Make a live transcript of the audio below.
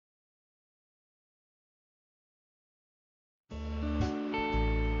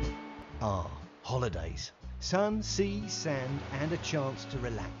Holidays. Sun, sea, sand and a chance to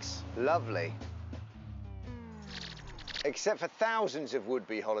relax. Lovely. Except for thousands of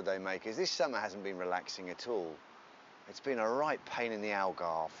would-be holiday makers, this summer hasn't been relaxing at all. It's been a right pain in the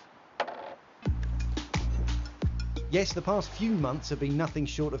Algarve. Yes, the past few months have been nothing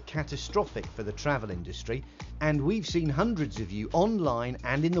short of catastrophic for the travel industry, and we've seen hundreds of you online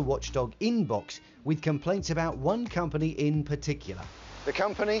and in the Watchdog inbox with complaints about one company in particular. The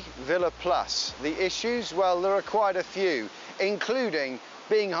company, Villa Plus. The issues? Well, there are quite a few, including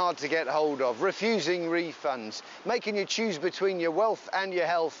being hard to get hold of, refusing refunds, making you choose between your wealth and your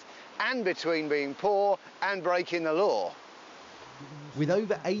health, and between being poor and breaking the law. With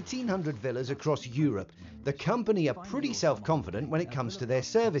over 1,800 villas across Europe, the company are pretty self-confident when it comes to their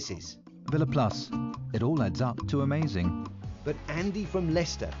services. Villa Plus, it all adds up to amazing. But Andy from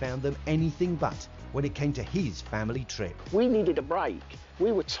Leicester found them anything but when it came to his family trip. We needed a break.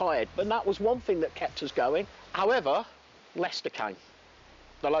 We were tired, but that was one thing that kept us going. However, Leicester came,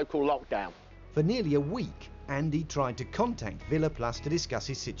 the local lockdown. For nearly a week, Andy tried to contact Villa Plus to discuss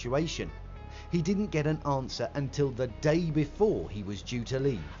his situation. He didn't get an answer until the day before he was due to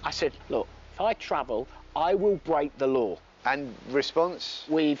leave. I said, look, if I travel, I will break the law. And response?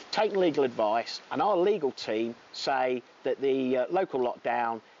 We've taken legal advice, and our legal team say that the local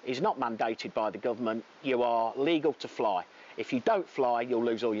lockdown is not mandated by the government. You are legal to fly. If you don't fly, you'll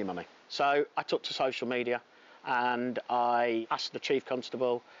lose all your money. So I took to social media and I asked the Chief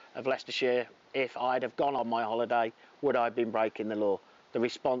Constable of Leicestershire if I'd have gone on my holiday, would I have been breaking the law? The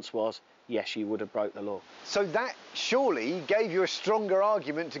response was, yes, you would have broke the law. So that surely gave you a stronger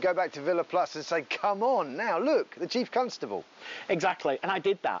argument to go back to Villa Plus and say, come on, now look, the Chief Constable. Exactly, and I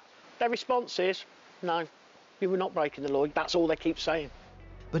did that. Their response is, no, you were not breaking the law. That's all they keep saying.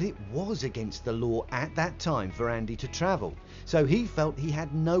 But it was against the law at that time for Andy to travel, so he felt he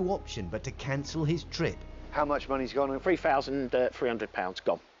had no option but to cancel his trip. How much money's gone? £3,300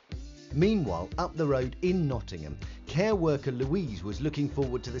 gone. Meanwhile, up the road in Nottingham, care worker Louise was looking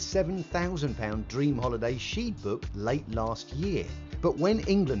forward to the £7,000 dream holiday she'd booked late last year. But when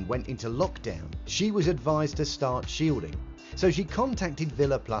England went into lockdown, she was advised to start shielding. So she contacted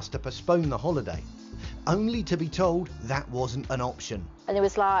Villa Plus to postpone the holiday, only to be told that wasn't an option. And it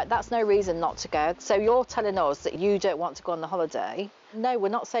was like, that's no reason not to go. So you're telling us that you don't want to go on the holiday? No, we're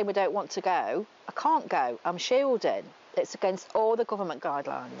not saying we don't want to go. I can't go, I'm shielding. It's against all the government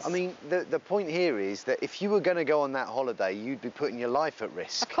guidelines. I mean, the point here is that if you were going to go on that holiday, you'd be putting your life at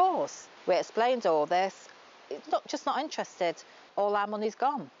risk. Of course. We explained all this. It's not interested. All our money's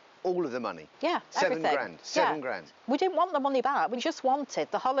gone. All of the money? Yeah, everything. Everything. Seven grand. We didn't want the money back. We just wanted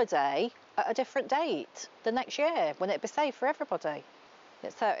the holiday at a different date the next year when it'd be safe for everybody.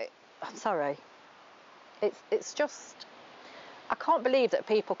 I'm sorry. It's just... I can't believe that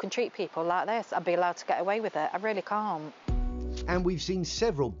people can treat people like this and be allowed to get away with it. I really can't. And we've seen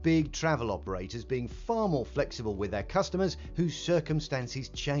several big travel operators being far more flexible with their customers whose circumstances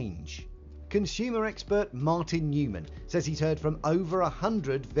change. Consumer expert Martin Newman says he's heard from over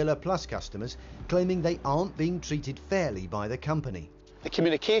 100 Villa Plus customers claiming they aren't being treated fairly by the company. The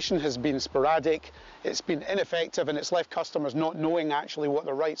communication has been sporadic, it's been ineffective, and it's left customers not knowing actually what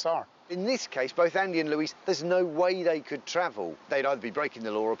their rights are. In this case, both Andy and Louise, there's no way they could travel. They'd either be breaking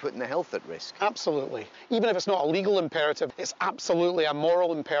the law or putting their health at risk. Absolutely. Even if it's not a legal imperative, it's absolutely a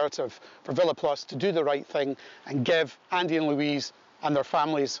moral imperative for Villa Plus to do the right thing and give Andy and Louise and their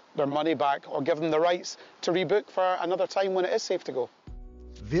families their money back, or give them the rights to rebook for another time when it is safe to go.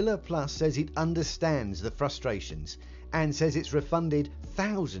 Villa Plus says it understands the frustrations and says it's refunded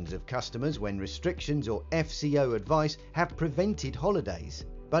thousands of customers when restrictions or FCO advice have prevented holidays.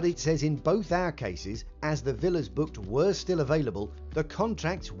 But it says in both our cases, as the villas booked were still available, the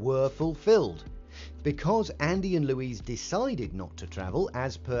contracts were fulfilled. Because Andy and Louise decided not to travel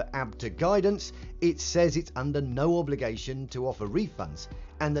as per ABTA guidance, it says it's under no obligation to offer refunds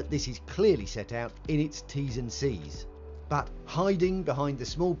and that this is clearly set out in its T's and C's. But hiding behind the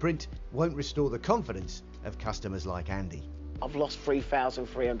small print won't restore the confidence of customers like Andy. I've lost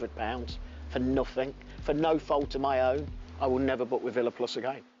 £3,300 for nothing, for no fault of my own. I will never book with Villa Plus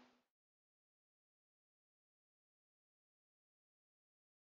again.